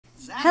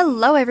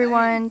Hello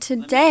everyone!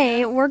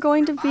 Today we're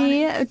going to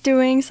be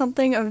doing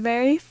something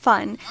very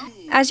fun.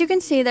 As you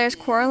can see, there's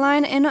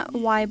Coraline and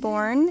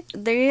Wybie.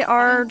 They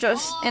are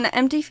just in an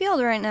empty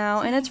field right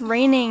now and it's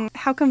raining.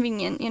 How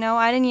convenient, you know?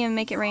 I didn't even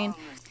make it rain.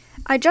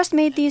 I just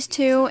made these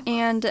two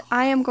and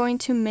I am going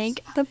to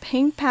make the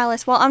pink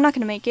palace. Well, I'm not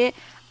going to make it.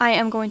 I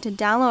am going to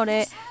download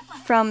it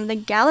from the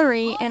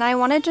gallery and I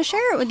wanted to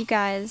share it with you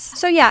guys.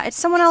 So yeah, it's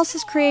someone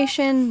else's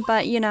creation,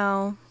 but you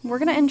know, we're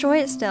gonna enjoy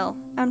it still.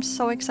 I'm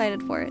so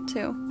excited for it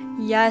too.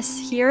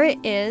 Yes, here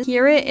it is.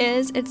 Here it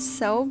is. It's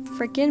so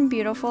freaking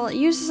beautiful. It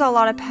uses a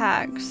lot of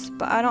packs,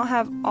 but I don't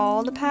have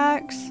all the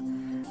packs.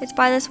 It's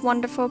by this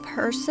wonderful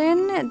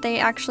person. They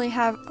actually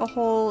have a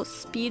whole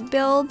speed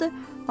build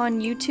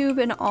on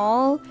YouTube and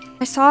all.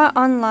 I saw it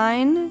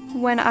online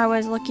when I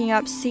was looking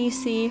up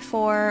CC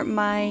for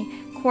my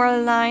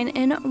Coraline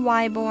and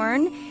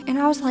Wybie, and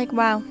I was like,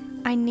 wow,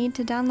 I need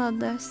to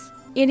download this.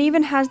 It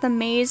even has the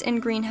maze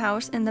and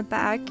greenhouse in the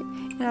back,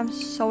 and I'm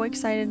so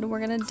excited. We're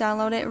gonna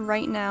download it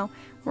right now.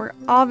 We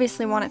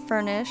obviously want it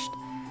furnished.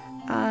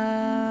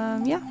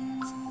 Yeah.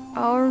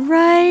 All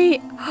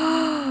right.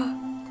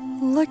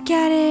 Look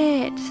at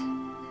it.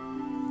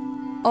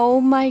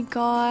 Oh my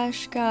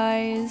gosh,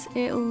 guys,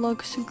 it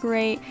looks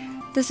great.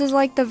 This is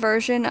like the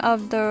version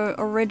of the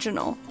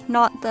original,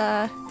 not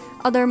the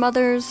other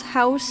mother's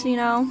house, you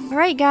know.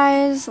 Alright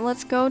guys,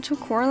 let's go to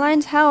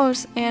Coraline's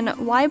house, and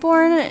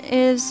Wybie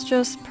is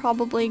just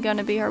probably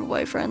gonna be her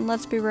boyfriend.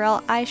 Let's be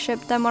real, I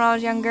shipped them when I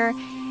was younger,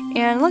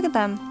 and look at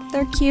them.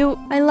 They're cute.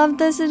 I love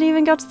this. It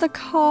even got to the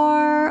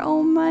car.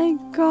 Oh my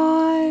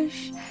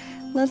gosh.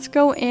 Let's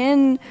go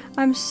in.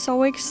 I'm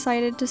so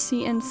excited to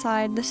see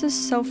inside. This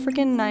is so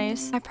freaking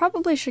nice. I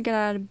probably should get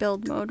out of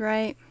build mode,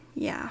 right?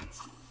 Yeah.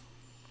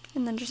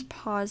 And then just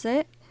pause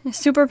it.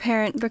 Super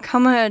parent,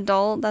 become an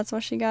adult. That's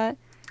what she got.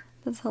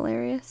 That's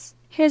hilarious.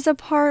 His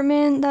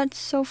apartment. That's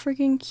so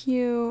freaking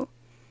cute.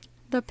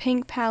 The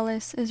pink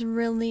palace is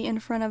really in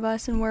front of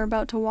us and we're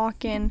about to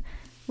walk in.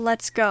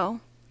 Let's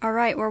go.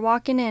 Alright, we're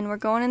walking in. We're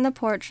going in the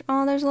porch.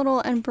 Oh, there's little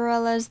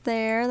umbrellas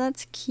there.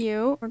 That's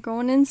cute. We're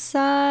going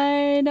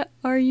inside.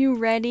 Are you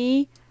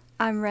ready?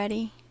 I'm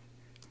ready.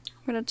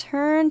 I'm gonna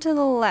turn to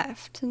the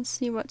left and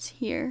see what's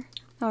here.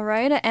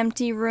 Alright, an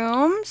empty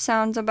room.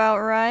 Sounds about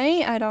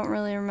right. I don't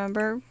really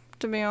remember,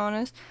 to be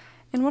honest.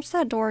 And what's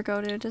that door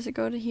go to? Does it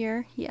go to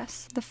here?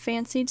 Yes. The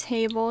fancy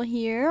table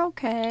here.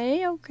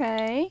 Okay,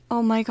 okay.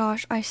 Oh my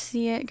gosh, I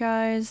see it,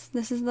 guys.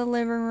 This is the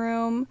living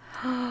room.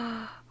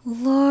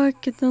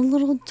 Look at the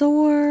little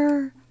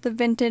door. The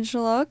vintage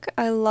look.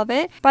 I love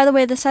it. By the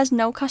way, this has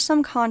no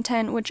custom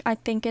content, which I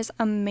think is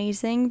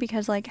amazing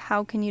because, like,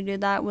 how can you do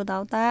that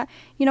without that?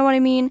 You know what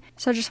I mean?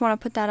 So I just want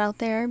to put that out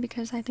there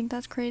because I think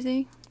that's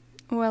crazy.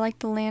 Oh, I like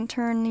the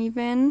lantern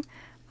even.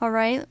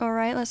 Alright,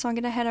 let's not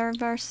get ahead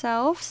of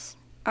ourselves.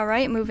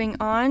 Alright, moving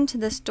on to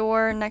this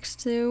door next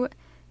to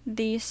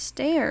the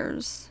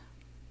stairs.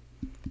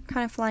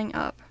 Kind of flying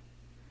up.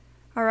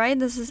 Alright,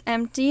 this is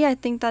empty. I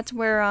think that's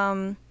where,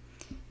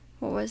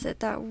 what was it?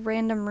 That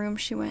random room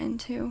she went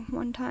into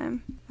one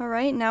time.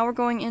 Alright, now we're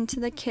going into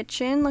the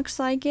kitchen, looks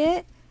like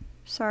it.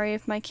 Sorry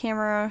if my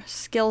camera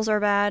skills are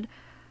bad.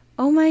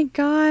 Oh my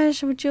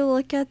gosh, would you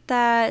look at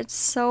that? It's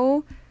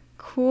so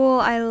cool.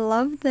 I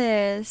love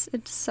this.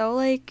 It's so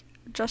like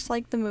just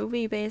like the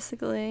movie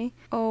basically.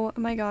 Oh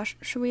my gosh,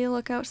 should we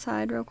look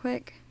outside real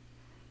quick?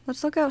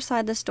 Let's look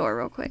outside this door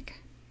real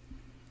quick.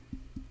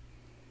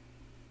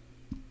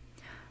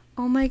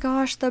 Oh my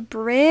gosh, the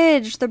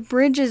bridge. The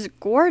bridge is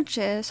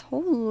gorgeous.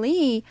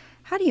 Holy,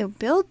 how do you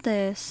build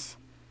this?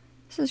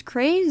 This is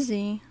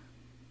crazy.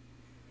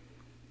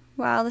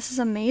 Wow, this is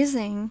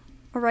amazing.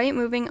 Alright,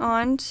 moving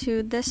on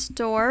to this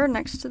door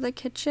next to the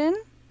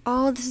kitchen.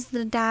 Oh, this is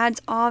the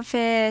dad's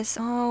office.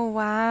 Oh,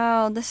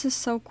 wow. This is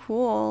so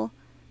cool.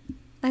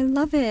 I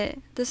love it.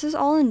 This is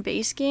all in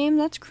base game?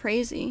 That's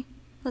crazy.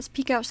 Let's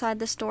peek outside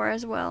this door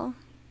as well.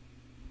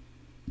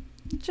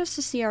 Just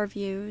to see our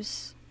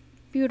views.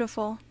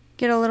 Beautiful.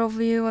 Get a little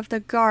view of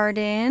the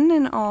garden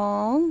and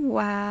all.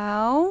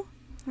 Wow.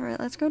 Alright,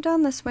 let's go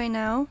down this way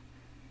now.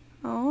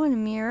 Oh, and a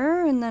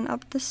mirror, and then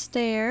up the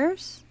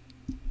stairs.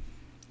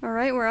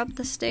 Alright, we're up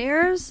the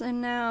stairs,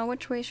 and now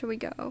which way should we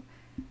go?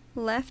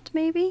 Left,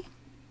 maybe?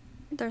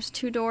 There's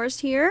two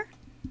doors here.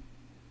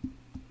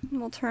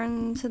 We'll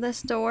turn to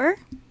this door.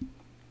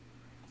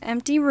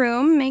 Empty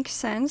room makes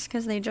sense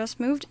because they just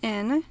moved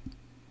in.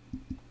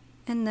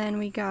 And then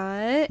we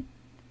got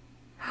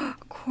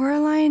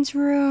Coraline's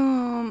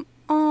room.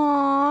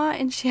 Aww,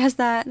 and she has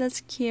that. That's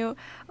cute.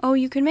 Oh,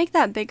 you can make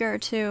that bigger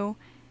too.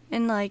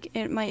 And like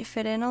it might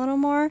fit in a little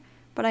more.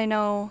 But I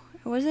know,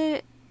 was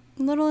it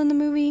little in the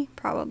movie?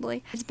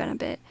 Probably. It's been a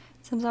bit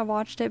since I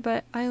watched it,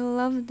 but I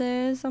love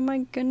this. Oh my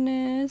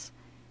goodness.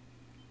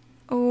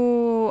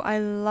 Oh, I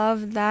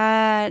love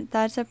that.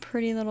 That's a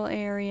pretty little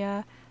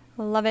area.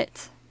 Love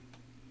it.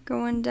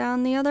 Going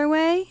down the other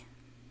way.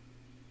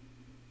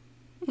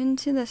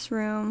 Into this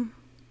room.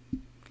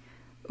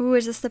 Ooh,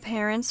 is this the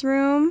parents'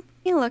 room?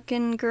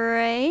 Looking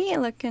great.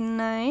 Looking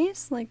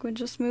nice. Like we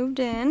just moved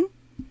in.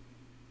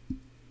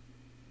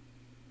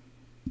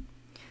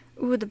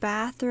 Ooh, the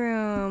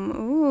bathroom.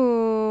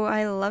 Ooh,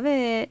 I love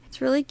it.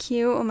 It's really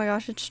cute. Oh my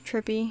gosh, it's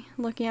trippy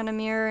looking at a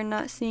mirror and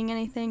not seeing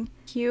anything.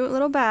 Cute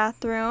little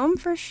bathroom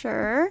for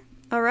sure.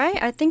 All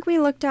right, I think we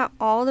looked at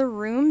all the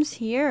rooms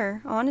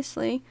here,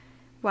 honestly.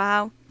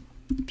 Wow,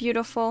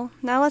 beautiful.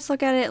 Now let's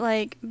look at it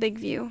like big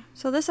view.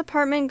 So this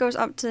apartment goes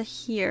up to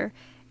here.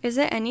 Is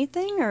it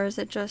anything or is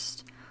it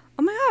just...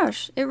 Oh my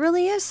gosh, it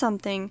really is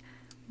something.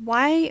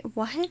 Why?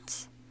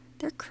 What?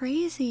 They're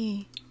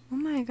crazy. Oh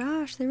my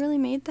gosh, they really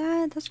made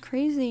that? That's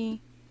crazy.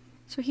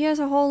 So he has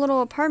a whole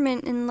little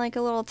apartment in like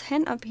a little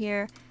tent up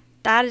here.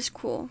 That is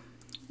cool.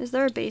 Is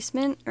there a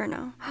basement or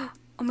no?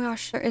 Oh my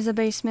gosh, there is a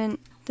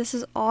basement. This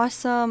is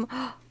awesome.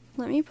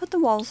 Let me put the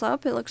walls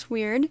up. It looks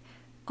weird.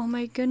 Oh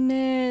my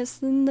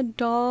goodness. And the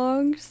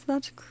dogs.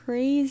 That's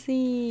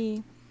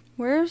crazy.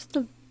 Where's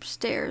the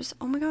stairs?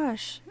 Oh my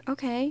gosh.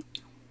 Okay.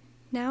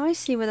 Now I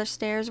see where the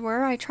stairs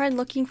were. I tried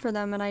looking for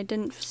them and I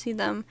didn't see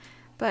them.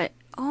 But,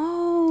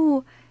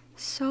 oh...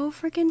 So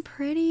freaking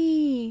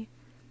pretty.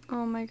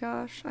 Oh my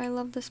gosh, I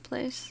love this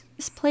place.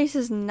 This place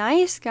is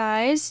nice,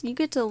 guys. You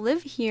get to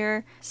live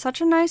here.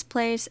 Such a nice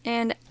place,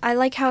 and I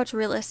like how it's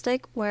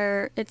realistic,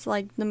 where it's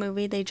like the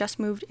movie, they just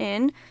moved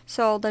in,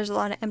 so there's a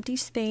lot of empty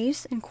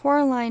space, and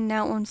Coraline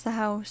now owns the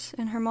house,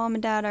 and her mom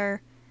and dad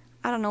are,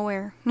 I don't know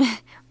where,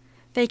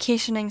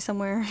 vacationing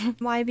somewhere.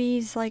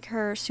 Wybie's like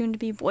her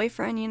soon-to-be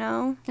boyfriend, you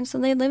know? And so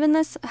they live in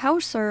this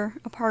house or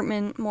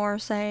apartment, more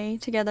say,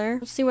 together.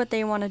 Let's see what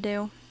they want to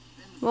do.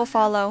 We'll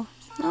follow.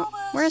 Oh,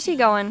 where is he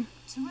going?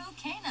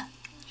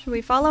 Should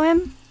we follow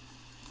him?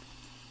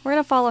 We're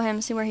gonna follow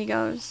him, see where he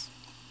goes.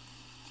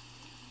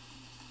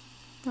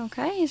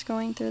 Okay, he's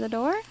going through the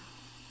door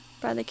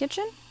by the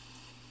kitchen.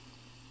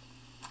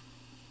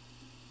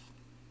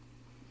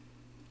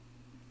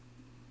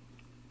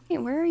 Hey,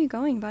 where are you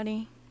going,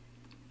 buddy?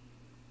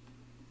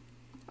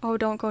 Oh,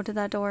 don't go to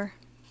that door.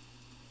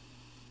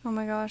 Oh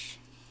my gosh.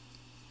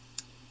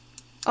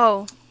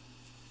 Oh.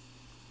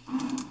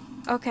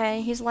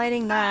 Okay, he's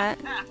lighting that.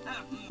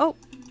 Oh.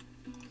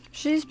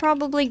 She's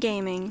probably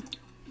gaming.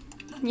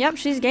 Yep,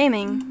 she's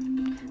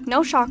gaming.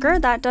 No shocker,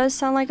 that does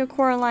sound like a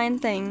Coraline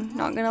thing,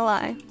 not gonna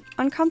lie.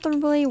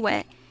 Uncomfortably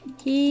wet.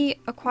 He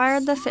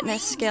acquired the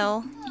fitness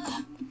skill.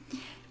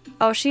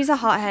 Oh, she's a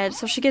hothead,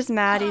 so she gets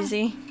mad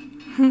easy.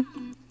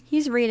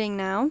 He's reading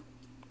now.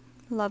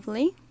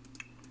 Lovely.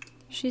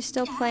 She's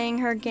still playing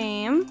her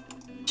game.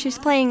 She's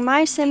playing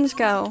My Sims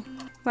Go.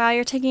 Wow,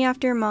 you're taking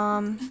after your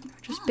mom.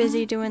 Just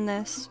busy doing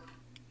this.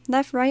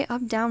 Left, right,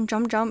 up, down,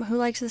 jump, jump. Who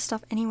likes this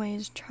stuff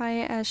anyways? Try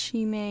it as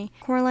she may.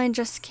 Coraline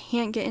just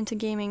can't get into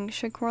gaming.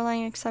 Should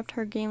Coraline accept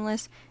her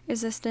gameless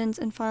existence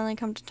and finally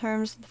come to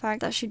terms with the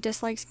fact that she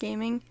dislikes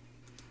gaming?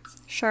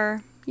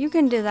 Sure, you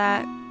can do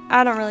that.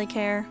 I don't really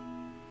care.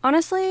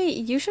 Honestly,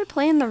 you should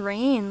play in the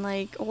rain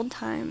like old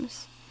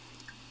times.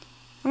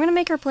 I'm gonna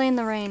make her play in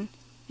the rain.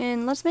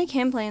 And let's make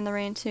him play in the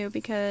rain too,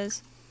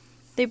 because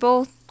they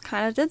both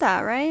kind of did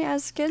that, right,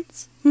 as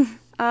kids?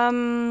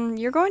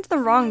 You're going to the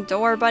wrong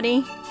door,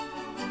 buddy.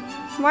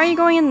 Why are you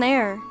going in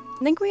there?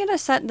 I think we gotta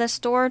set this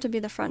door to be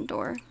the front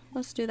door.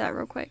 Let's do that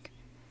real quick.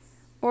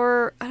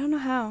 Or, I don't know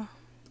how.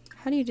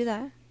 How do you do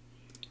that?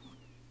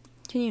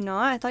 Can you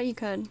not? I thought you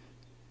could.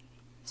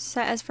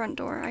 Set as front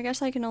door. I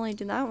guess I can only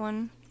do that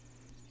one.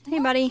 Hey,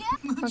 buddy.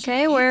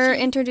 Okay, we're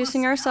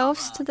introducing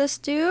ourselves to this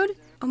dude.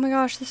 Oh my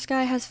gosh, this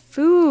guy has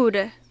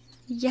food.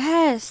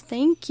 Yes,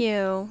 thank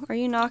you. Are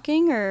you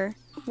knocking or...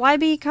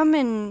 Wybie, come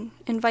and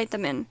invite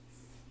them in.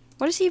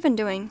 What is he even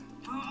doing?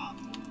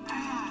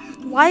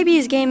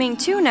 Wybie's gaming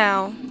too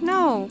now.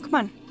 No, come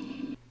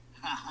on.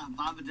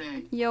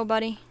 Yo,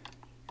 buddy.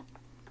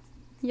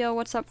 Yo,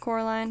 what's up,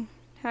 Coraline?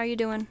 How you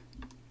doing?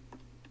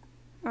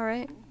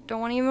 Alright.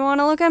 Don't even want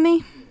to look at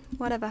me?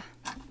 Whatever.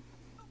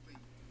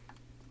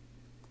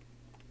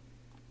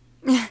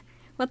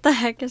 What the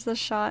heck is this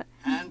shot?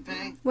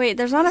 Wait,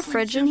 there's not a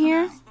fridge in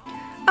here?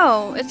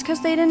 Oh, it's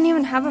because they didn't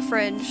even have a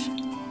fridge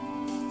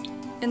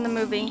in the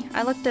movie.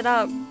 I looked it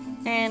up,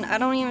 and I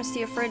don't even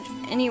see a fridge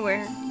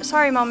anywhere.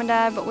 Sorry, Mom and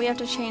Dad, but we have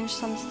to change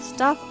some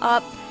stuff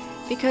up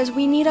because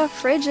we need a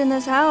fridge in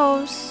this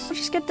house. Let's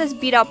just get this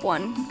beat up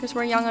one because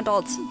we're young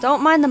adults.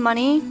 Don't mind the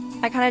money.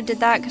 I kind of did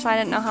that because I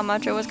didn't know how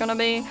much it was going to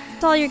be.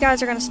 That's all you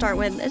guys are going to start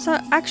with. It's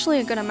actually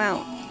a good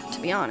amount,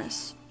 to be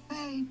honest.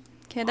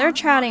 Okay, they're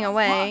chatting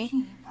away.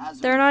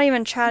 They're not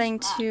even chatting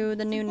to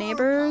the new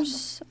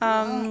neighbors.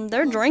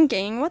 They're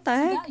drinking. What the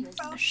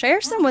heck? Share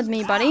some with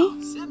me, buddy.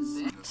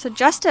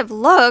 Suggestive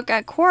look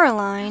at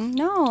Coraline.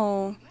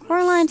 No.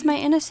 Coraline's my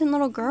innocent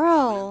little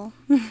girl.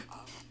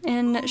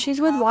 And she's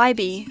with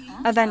Wybie,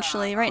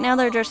 eventually. Right now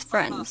they're just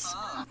friends.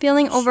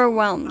 Feeling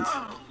overwhelmed.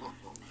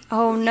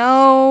 Oh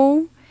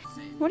no.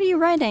 What are you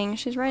writing?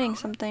 She's writing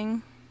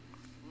something.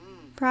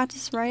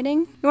 Practice writing?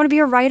 You want to be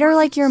a writer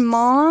like your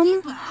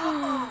mom?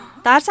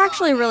 That's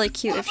actually really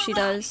cute if she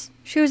does.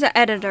 She was an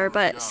editor,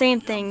 but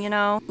same thing, you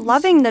know.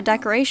 Loving the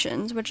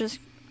decorations, which is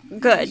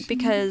good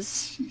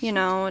because, you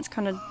know, it's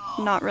kind of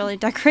not really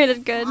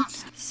decorated good.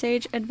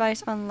 Sage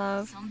advice on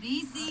love.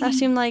 That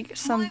seemed like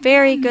some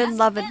very good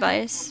love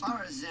advice.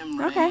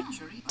 Okay.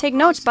 Take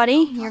notes,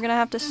 buddy. You're gonna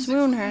have to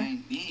swoon her.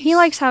 He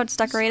likes how it's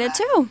decorated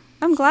too.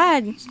 I'm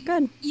glad.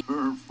 Good.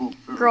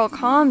 Girl,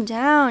 calm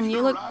down.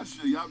 You look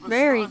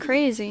very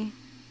crazy.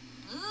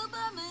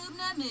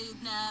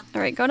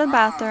 Alright, go to the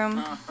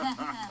bathroom.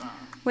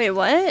 Wait,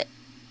 what?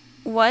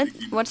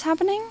 What's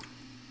happening?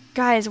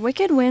 Guys,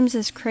 Wicked Whims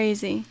is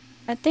crazy.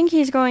 I think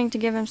he's going to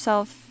give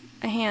himself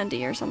a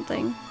handy or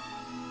something.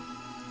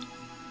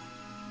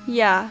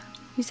 Yeah,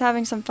 he's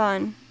having some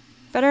fun.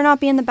 Better not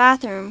be in the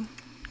bathroom.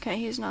 Okay,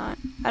 he's not.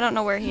 I don't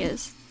know where he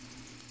is.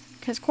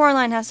 Because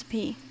Coraline has to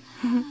pee.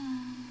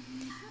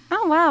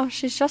 Oh wow,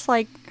 she's just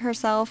like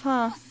herself,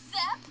 huh?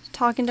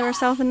 Talking to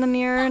herself in the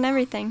mirror and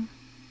everything.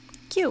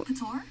 Cute.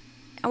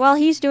 While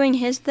he's doing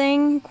his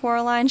thing,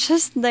 Coraline's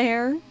just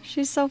there.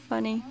 She's so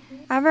funny.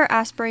 I have her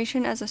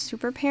aspiration as a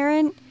super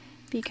parent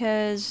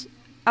because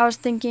I was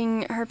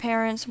thinking her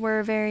parents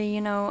were very,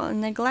 you know,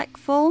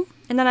 neglectful.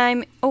 And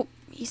then oh,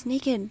 he's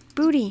naked.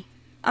 Booty.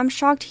 I'm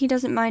shocked he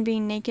doesn't mind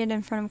being naked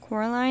in front of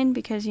Coraline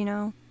because, you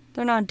know,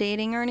 they're not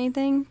dating or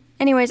anything.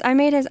 Anyways, I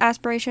made his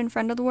aspiration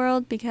friend of the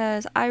world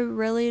because I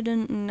really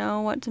didn't know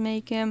what to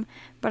make him,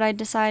 but I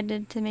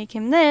decided to make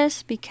him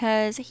this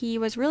because he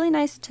was really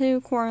nice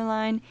to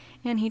Coraline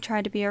and he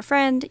tried to be her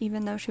friend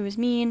even though she was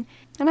mean.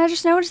 And I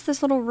just noticed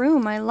this little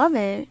room. I love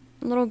it.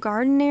 A little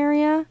garden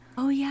area.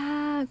 Oh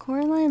yeah,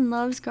 Coraline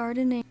loves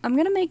gardening. I'm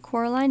gonna make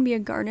Coraline be a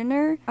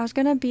gardener. I was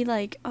gonna be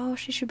like, oh,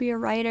 she should be a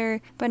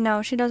writer, but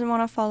no, she doesn't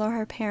want to follow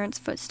her parents'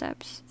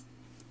 footsteps.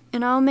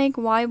 And I'll make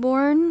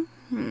Wyborn.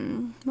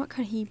 What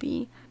could he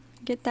be?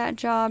 Get that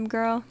job,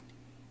 girl.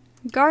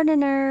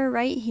 Gardener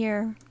right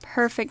here.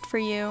 Perfect for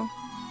you.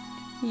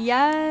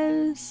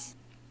 Yes.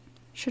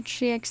 Should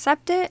she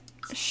accept it?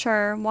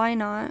 Sure, why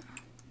not?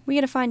 We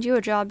gotta find you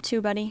a job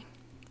too, buddy.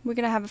 We're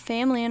gonna have a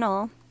family and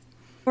all.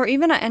 Or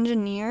even an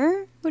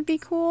engineer would be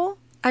cool.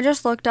 I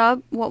just looked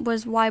up what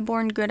was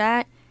Wyborn good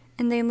at,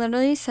 and they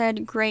literally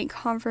said great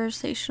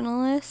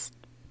conversationalist.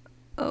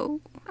 Oh,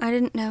 I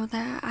didn't know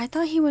that. I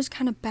thought he was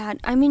kind of bad.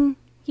 I mean,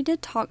 he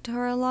did talk to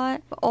her a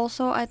lot, but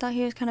also I thought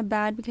he was kind of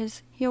bad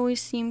because he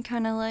always seemed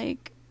kind of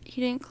like he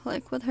didn't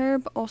click with her,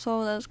 but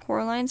also that was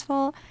Coraline's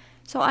fault.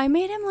 So I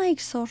made him like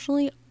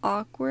socially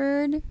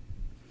awkward.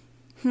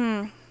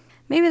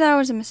 Maybe that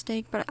was a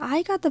mistake, but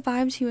I got the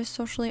vibes he was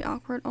socially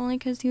awkward only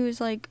because he was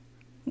like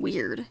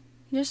weird.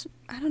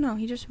 I don't know,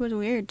 he just was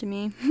weird to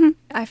me.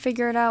 I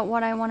figured out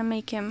what I want to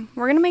make him.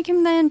 We're gonna make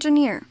him the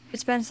engineer.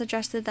 It's been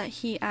suggested that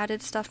he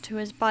added stuff to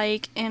his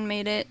bike and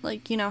made it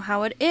like, you know,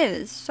 how it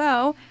is.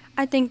 So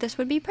I think this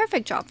would be a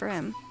perfect job for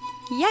him.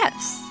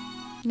 Yes!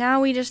 Now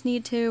we just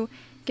need to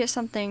get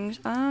some things.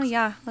 Oh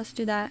yeah, let's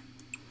do that.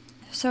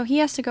 So he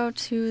has to go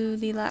to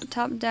the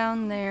laptop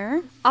down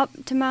there.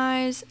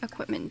 Optimize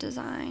equipment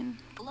design.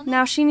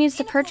 Now she needs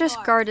to purchase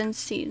garden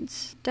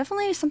seeds.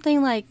 Definitely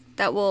something like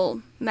that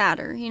will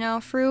matter, you know,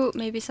 fruit,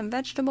 maybe some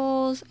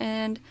vegetables,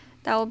 and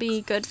that will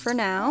be good for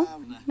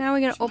now. Now we're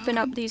gonna open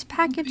up these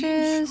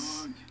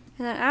packages,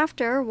 and then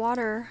after,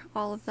 water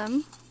all of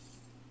them.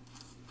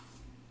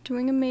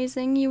 Doing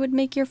amazing. You would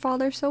make your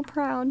father so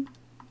proud.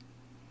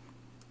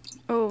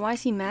 Oh, why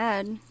is he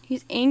mad?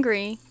 He's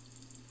angry.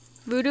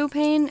 Voodoo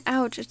pain?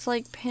 Ouch, it's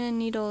like pin and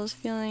needles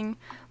feeling...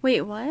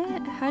 Wait,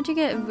 what? How'd you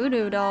get a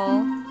voodoo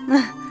doll?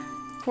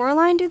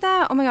 Coraline do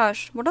that? Oh my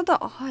gosh, what are the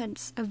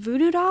odds? A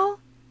voodoo doll?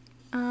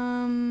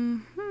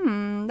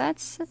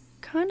 That's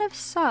kind of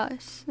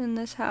sus in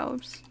this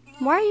house.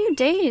 Why are you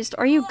dazed?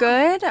 Are you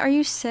good? Are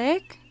you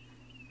sick?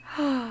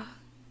 Oh,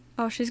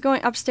 she's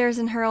going upstairs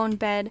in her own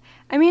bed.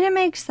 I mean, it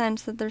makes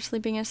sense that they're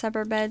sleeping in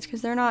separate beds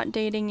because they're not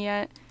dating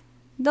yet.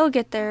 They'll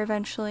get there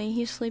eventually.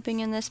 He's sleeping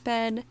in this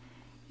bed,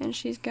 and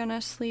she's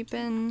gonna sleep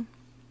in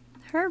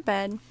her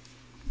bed.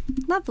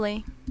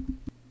 Lovely.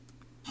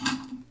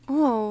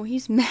 Oh,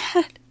 he's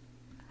mad.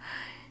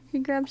 He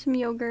grabbed some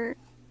yogurt.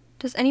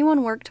 Does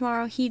anyone work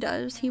tomorrow? He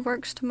does. He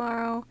works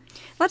tomorrow.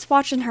 Let's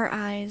watch in her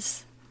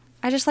eyes.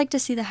 I just like to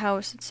see the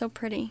house. It's so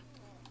pretty.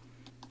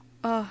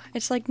 Oh,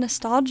 it's like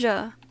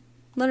nostalgia.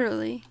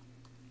 Literally.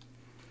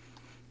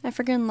 I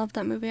freaking love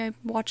that movie. I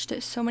watched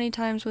it so many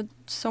times with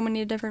so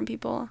many different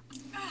people.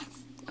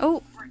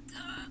 Oh.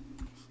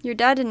 Your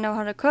dad didn't know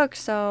how to cook,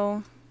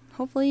 so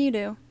hopefully you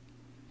do.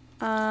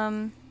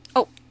 Oh,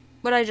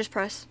 what did I just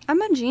press? I'm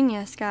a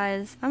genius,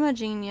 guys. I'm a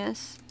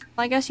genius.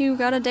 I guess you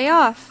got a day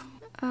off.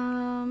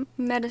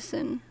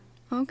 Medicine.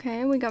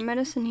 Okay, we got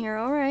medicine here.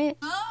 Alright.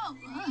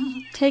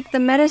 Take the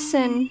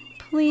medicine,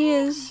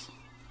 please.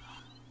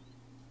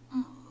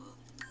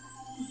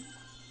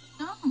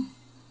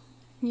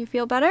 You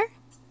feel better?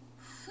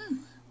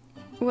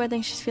 Oh, I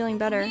think she's feeling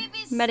better.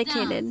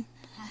 Medicated.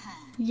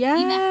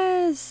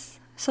 Yes!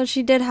 So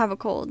she did have a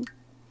cold.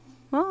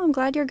 Well, I'm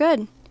glad you're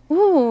good.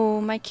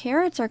 Ooh, my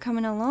carrots are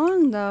coming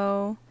along,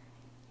 though.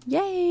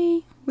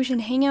 Yay! We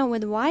should hang out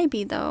with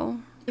Wybie,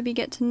 though. Maybe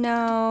get to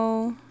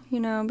know, you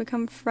know,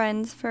 become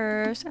friends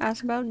first,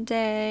 ask about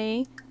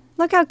day.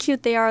 Look how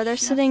cute they are. They're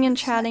sitting and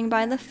chatting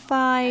by the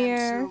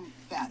fire.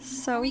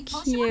 So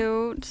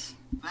cute.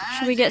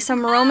 Should we get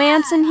some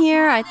romance in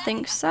here? I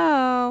think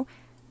so.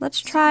 Let's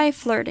try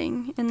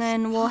flirting, and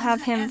then we'll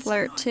have him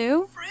flirt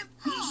too.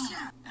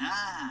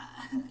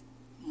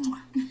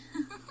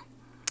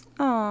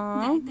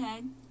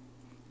 Aww.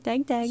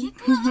 Dag dag.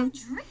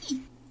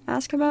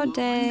 Ask about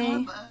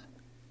Day.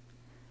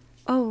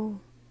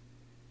 Oh,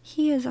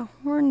 he is a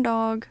horn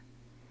dog.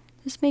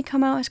 This may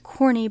come out as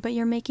corny, but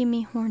you're making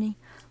me horny.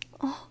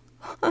 Oh.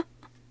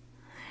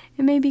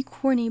 It may be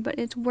corny, but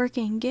it's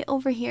working. Get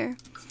over here.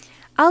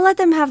 I'll let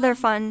them have their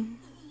fun.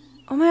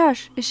 Oh my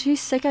gosh, is she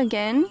sick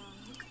again?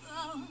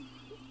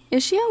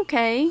 Is she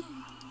okay?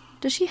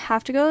 Does she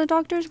have to go to the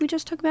doctor's? We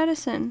just took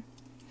medicine.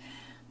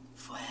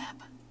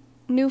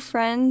 New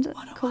friend,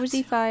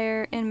 cozy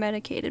fire, and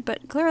medicated,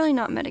 but clearly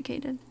not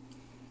medicated.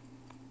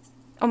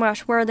 Oh my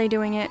gosh, where are they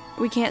doing it?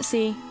 We can't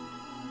see.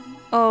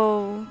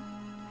 Oh,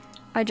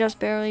 I just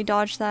barely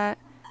dodged that.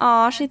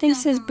 Aw, she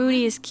thinks his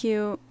booty is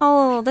cute.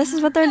 Oh, this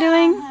is what they're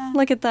doing?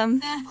 Look at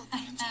them.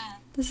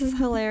 This is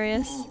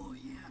hilarious.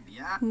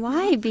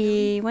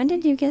 Wybie, when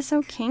did you get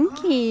so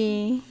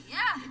kinky?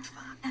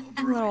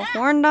 Little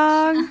horn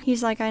dog.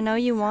 He's like, I know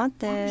you want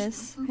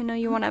this. I know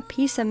you want a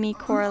piece of me,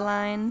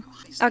 Coraline.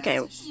 Okay,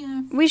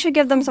 we should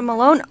give them some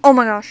alone. Oh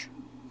my gosh.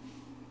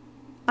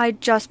 I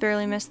just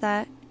barely missed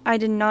that. I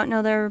did not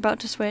know they were about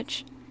to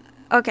switch.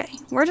 Okay,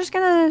 we're just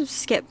gonna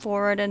skip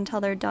forward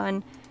until they're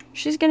done.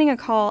 She's getting a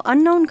call.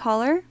 Unknown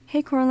caller?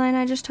 Hey Coraline,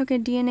 I just took a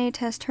DNA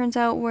test. Turns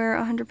out we're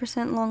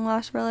 100%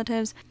 long-lost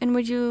relatives. And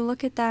would you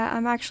look at that?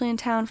 I'm actually in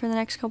town for the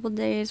next couple of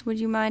days. Would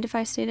you mind if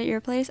I stayed at your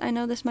place? I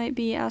know this might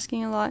be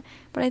asking a lot,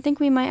 but I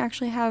think we might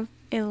actually have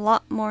a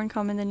lot more in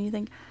common than you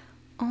think.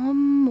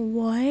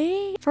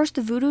 What? First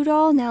the voodoo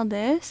doll, now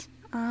this?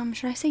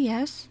 Should I say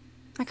yes?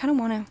 I kind of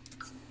want to.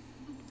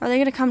 Are they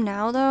gonna come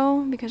now,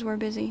 though? Because we're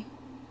busy.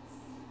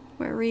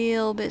 We're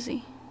real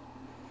busy.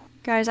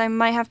 Guys, I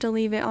might have to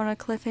leave it on a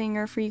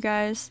cliffhanger for you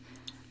guys.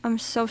 I'm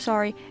so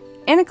sorry.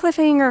 And a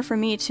cliffhanger for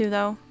me too,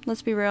 though.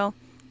 Let's be real.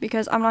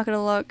 Because I'm not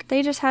gonna look.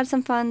 They just had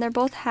some fun. They're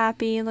both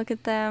happy. Look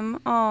at them.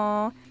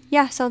 Aww.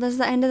 Yeah, so this is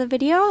the end of the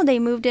video. They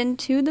moved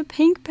into the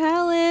Pink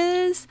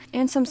Palace.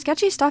 And some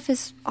sketchy stuff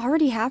is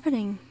already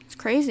happening. It's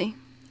crazy.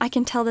 I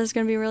can tell this is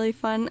going to be really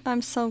fun.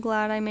 I'm so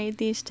glad I made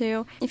these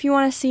two. If you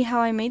want to see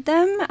how I made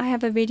them, I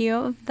have a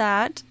video of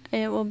that.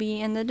 It will be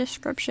in the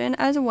description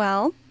as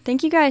well.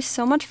 Thank you guys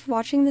so much for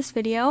watching this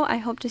video. I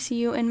hope to see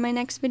you in my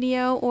next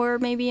video or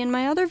maybe in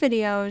my other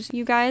videos.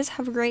 You guys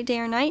have a great day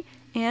or night,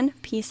 and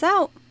peace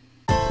out.